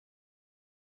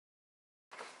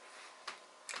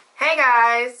Hey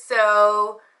guys,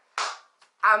 so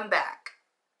I'm back.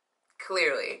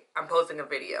 Clearly, I'm posting a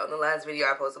video. And the last video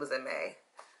I posted was in May.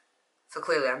 So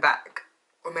clearly I'm back.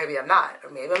 Or maybe I'm not. Or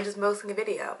maybe I'm just posting a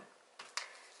video.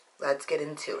 Let's get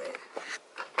into it.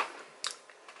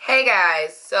 Hey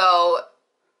guys, so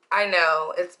I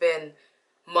know it's been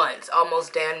months,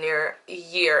 almost damn near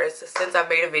years since I've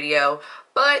made a video,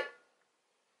 but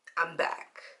I'm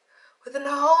back with a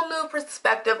whole new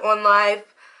perspective on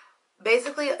life.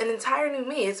 Basically an entire new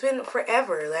me. It's been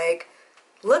forever. Like,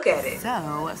 look at it. So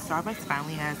Starbucks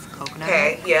finally has coconut.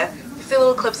 Okay, yeah. See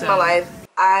little clips of my life.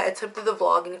 I attempted the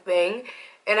vlogging thing,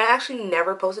 and I actually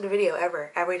never posted a video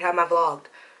ever. Every time I vlogged,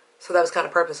 so that was kind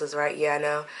of purposeless, right? Yeah, I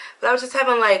know. But I was just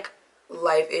having like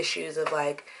life issues of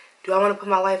like, do I want to put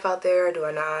my life out there? Do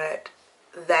I not?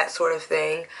 That sort of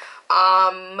thing.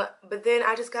 But then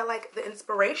I just got like the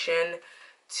inspiration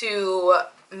to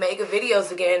make videos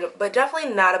again, but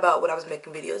definitely not about what I was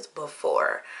making videos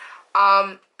before.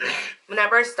 When I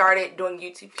first started doing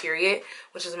YouTube period,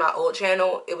 which is my old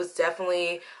channel, it was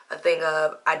definitely a thing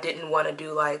of I didn't want to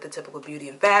do like the typical beauty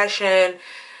and fashion.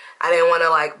 I didn't want to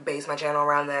like base my channel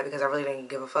around that because I really didn't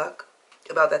give a fuck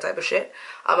about that type of shit.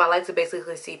 I like to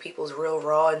basically see people's real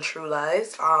raw and true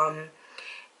lives, and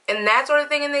that sort of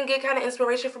thing, and then get kind of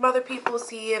inspiration from other people,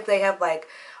 see if they have like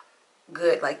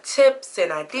good like tips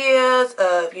and ideas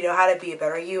of, you know, how to be a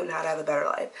better you and how to have a better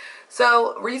life.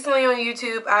 So recently on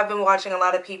YouTube, I've been watching a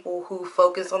lot of people who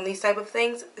focus on these type of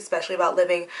things, especially about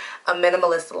living a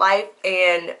minimalist life,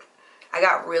 and I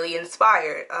got really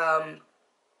inspired.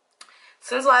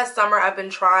 Since last summer, I've been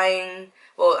trying,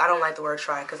 well, I don't like the word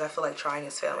try because I feel like trying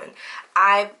is failing.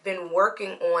 I've been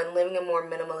working on living a more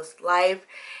minimalist life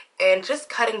and just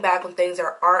cutting back on things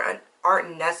that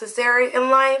aren't necessary in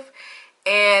life.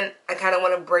 And I kind of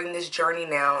want to bring this journey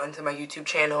now into my YouTube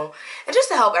channel, and just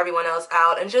to help everyone else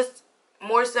out, and just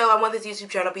more so I want this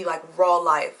YouTube channel to be like raw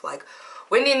life. Like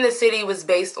Wendy in the City was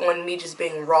based on me just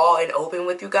being raw and open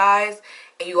with you guys,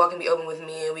 and you all can be open with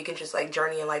me, and we can just like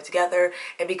journey in life together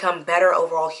and become better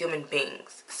overall human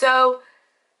beings. So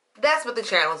that's what the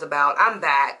channel is about. I'm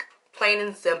back, plain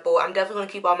and simple. I'm definitely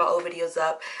gonna keep all my old videos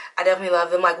up. I definitely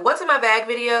love them. Like what's in my bag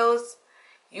videos,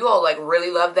 you all like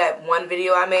really love that one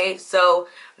video I made, so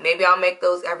maybe I'll make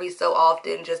those every so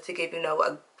often just to give, you know,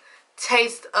 a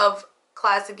taste of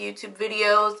classic YouTube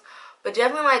videos. But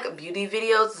definitely like beauty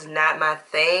videos is not my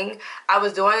thing. I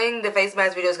was doing the face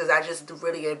mask videos because I just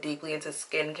really get deeply into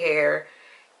skincare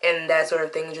and that sort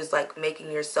of thing, just like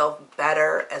making yourself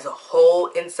better as a whole,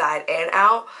 inside and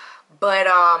out. But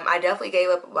I definitely gave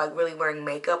up like really wearing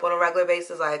makeup on a regular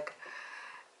basis. Like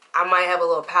I might have a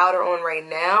little powder on right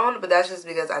now, but that's just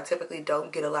because I typically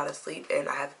don't get a lot of sleep and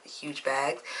I have huge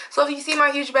bags. So if you see my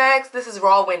huge bags, this is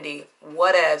raw Wendy.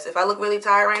 Whatevs. If I look really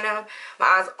tired right now, my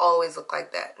eyes always look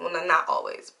like that. Well, not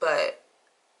always, but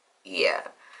yeah.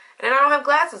 And then I don't have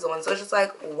glasses on, so it's just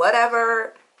like,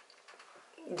 whatever.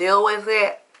 Deal with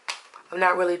it. I'm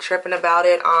not really tripping about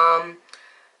it.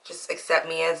 Just accept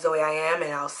me as the way I am,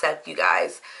 and I'll accept you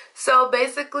guys. So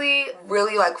basically,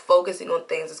 really like focusing on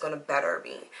things that's going to better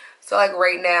me. So like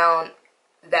right now,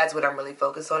 that's what I'm really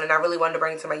focused on, and I really wanted to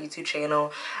bring it to my YouTube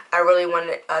channel. I really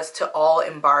wanted us to all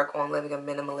embark on living a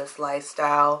minimalist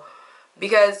lifestyle,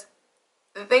 because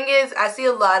the thing is, I see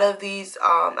a lot of these,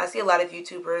 I see a lot of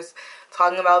YouTubers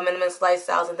talking about minimalist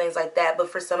lifestyles and things like that, but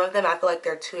for some of them, I feel like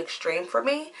they're too extreme for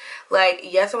me. Like,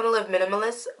 yes, I want to live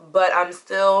minimalist, but I'm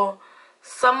still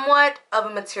somewhat of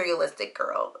a materialistic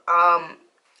girl.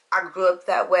 I grew up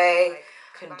that way,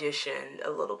 conditioned a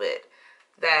little bit,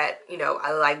 that, you know,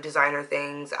 I like designer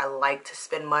things. I like to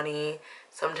spend money,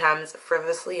 sometimes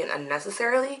frivolously and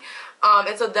unnecessarily.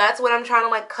 And so that's what I'm trying to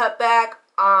like cut back.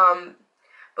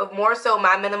 But more so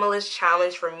my minimalist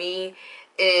challenge for me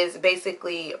is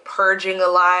basically purging a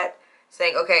lot.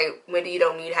 Saying, okay, Wendy, you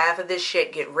don't need half of this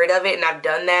shit. Get rid of it. And I've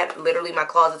done that. Literally, my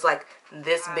closet's like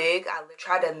this big. I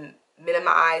try to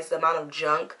minimize the amount of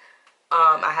junk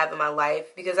I have in my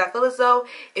life, because I feel as though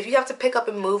if you have to pick up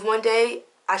and move one day,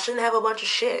 I shouldn't have a bunch of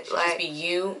shit. It should just be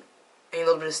you and a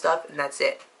little bit of stuff, and that's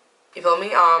it. You feel me?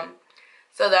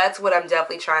 So that's what I'm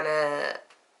definitely trying to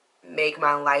make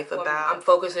my life about. I'm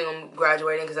focusing on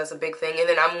graduating because that's a big thing, and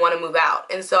then I want to move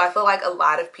out. And so I feel like a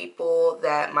lot of people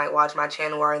that might watch my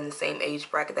channel are in the same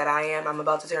age bracket that I am. I'm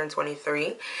about to turn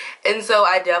 23, and so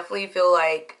I definitely feel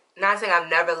like, not saying I've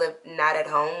never lived not at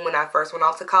home. When I first went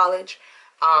off to college,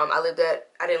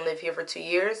 I didn't live here for 2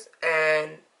 years, and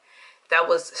that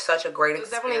was such a great experience. It was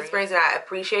definitely an experience, and I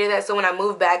appreciated that. So when I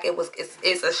moved back,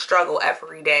 it's a struggle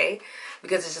every day,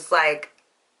 because it's just like,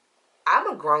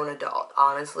 I'm a grown adult,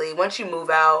 honestly. Once you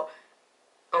move out,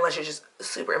 unless you're just a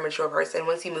super immature person.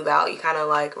 Once you move out, you kind of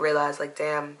like realize like,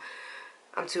 damn,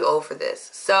 I'm too old for this.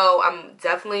 So I'm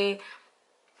definitely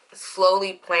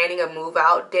slowly planning a move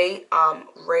out date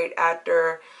right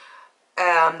after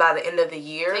by the end of the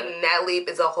year. Taking that leap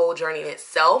is a whole journey in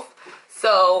itself.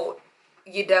 So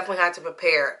you definitely have to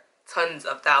prepare tons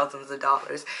of thousands of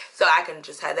dollars so I can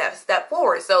just have that step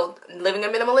forward. So living a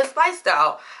minimalist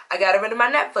lifestyle, I got rid of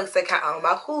my Netflix account,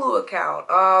 my Hulu account.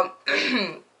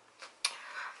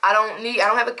 I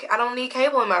don't need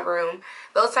cable in my room.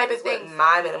 Those type of things.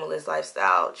 My minimalist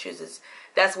lifestyle chooses.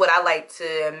 That's what I like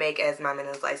to make as my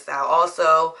minimalist lifestyle.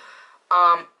 Also,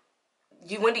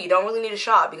 Wendy, you don't really need to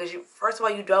shop because first of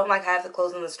all, you don't like have the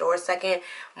clothes in the store. Second,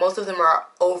 most of them are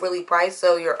overly priced,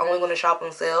 so you're only going to shop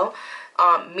on sale.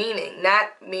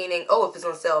 Not meaning, oh, if it's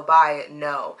on sale, buy it.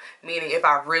 No, meaning if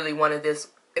I really wanted this,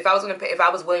 if I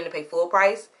was willing to pay full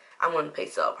price, I'm willing to pay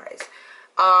sale price.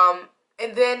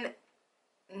 And then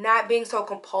not being so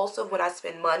compulsive when I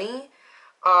spend money.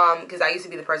 Because I used to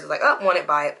be the person who's like, oh, want it,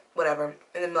 buy it, whatever.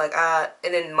 And then like,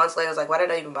 and then months later I was like, why did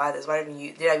I even buy this? Why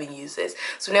did I even use this?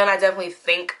 So now I definitely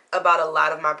think about a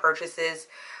lot of my purchases.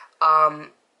 I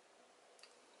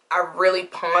really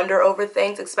ponder over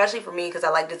things, especially for me because I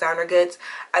like designer goods.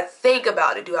 I think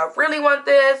about it. Do I really want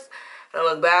this? And I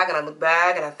look back and I look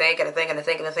back and I think and I think and I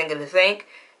think and I think and I think.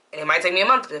 And it might take me a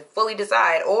month to fully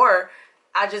decide, or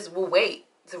I just will wait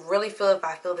to really feel if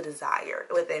I feel the desire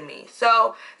within me.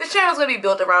 So this channel is going to be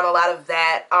built around a lot of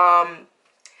that.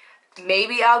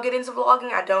 Maybe I'll get into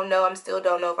vlogging. I don't know. I still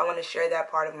don't know if I want to share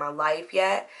that part of my life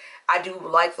yet. I do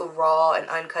like the raw and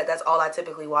uncut. That's all I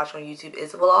typically watch on YouTube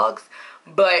is vlogs.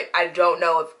 But I don't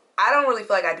know if, I don't really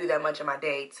feel like I do that much in my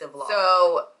day to vlog.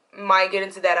 So might get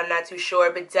into that. I'm not too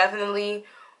sure. But definitely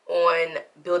on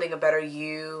building a better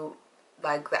you,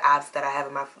 like the apps that I have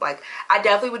in my, like I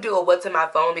definitely would do a what's in my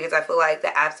phone because I feel like the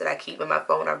apps that I keep in my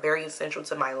phone are very essential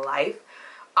to my life.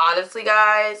 Honestly,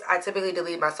 guys, I typically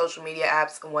delete my social media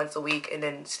apps once a week and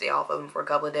then stay off of them for a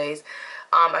couple of days.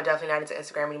 I'm definitely not into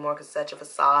Instagram anymore because it's such a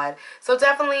facade. So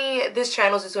definitely this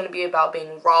channel is just going to be about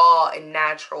being raw and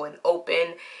natural and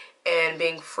open and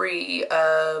being free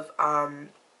of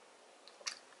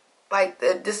like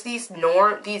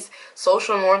these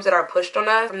social norms that are pushed on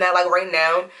us. From that, like right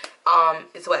now,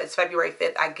 it's February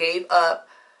 5th. I gave up.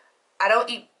 I don't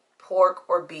eat pork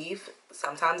or beef.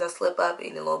 Sometimes I slip up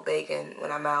eating a little bacon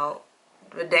when I'm out.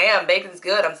 But damn, bacon's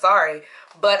good. I'm sorry,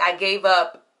 but I gave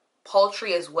up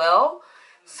poultry as well.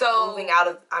 So I'm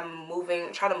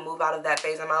trying to move out of that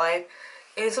phase of my life.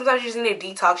 And sometimes you just need to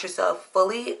detox yourself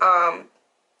fully.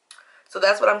 So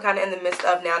that's what I'm kind of in the midst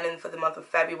of now and then for the month of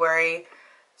February.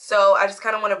 So I just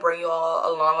kind of want to bring you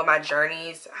all along on my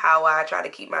journeys, how I try to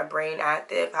keep my brain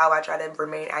active, how I try to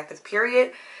remain active,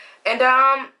 period. And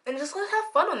just let's have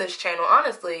fun on this channel,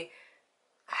 honestly.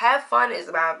 Have fun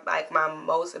is my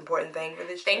most important thing for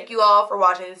this channel. Thank you all for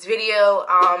watching this video.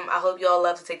 I hope you all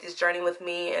love to take this journey with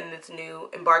me and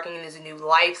embarking in this new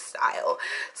lifestyle.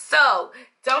 So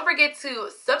don't forget to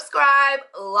subscribe,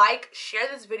 like, share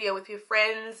this video with your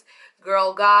friends,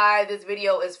 girl, guy. This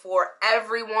video is for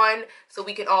everyone so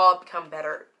we can all become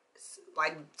better,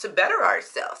 like to better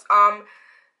ourselves.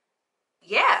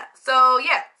 Yeah,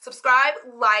 subscribe,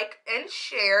 like, and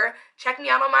share. Check me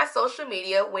out on my social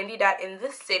media,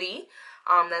 wendy.inthecity.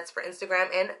 That's for Instagram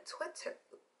and Twitter.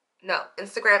 No,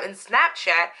 Instagram and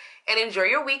Snapchat. And enjoy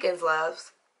your weekends,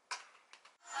 loves.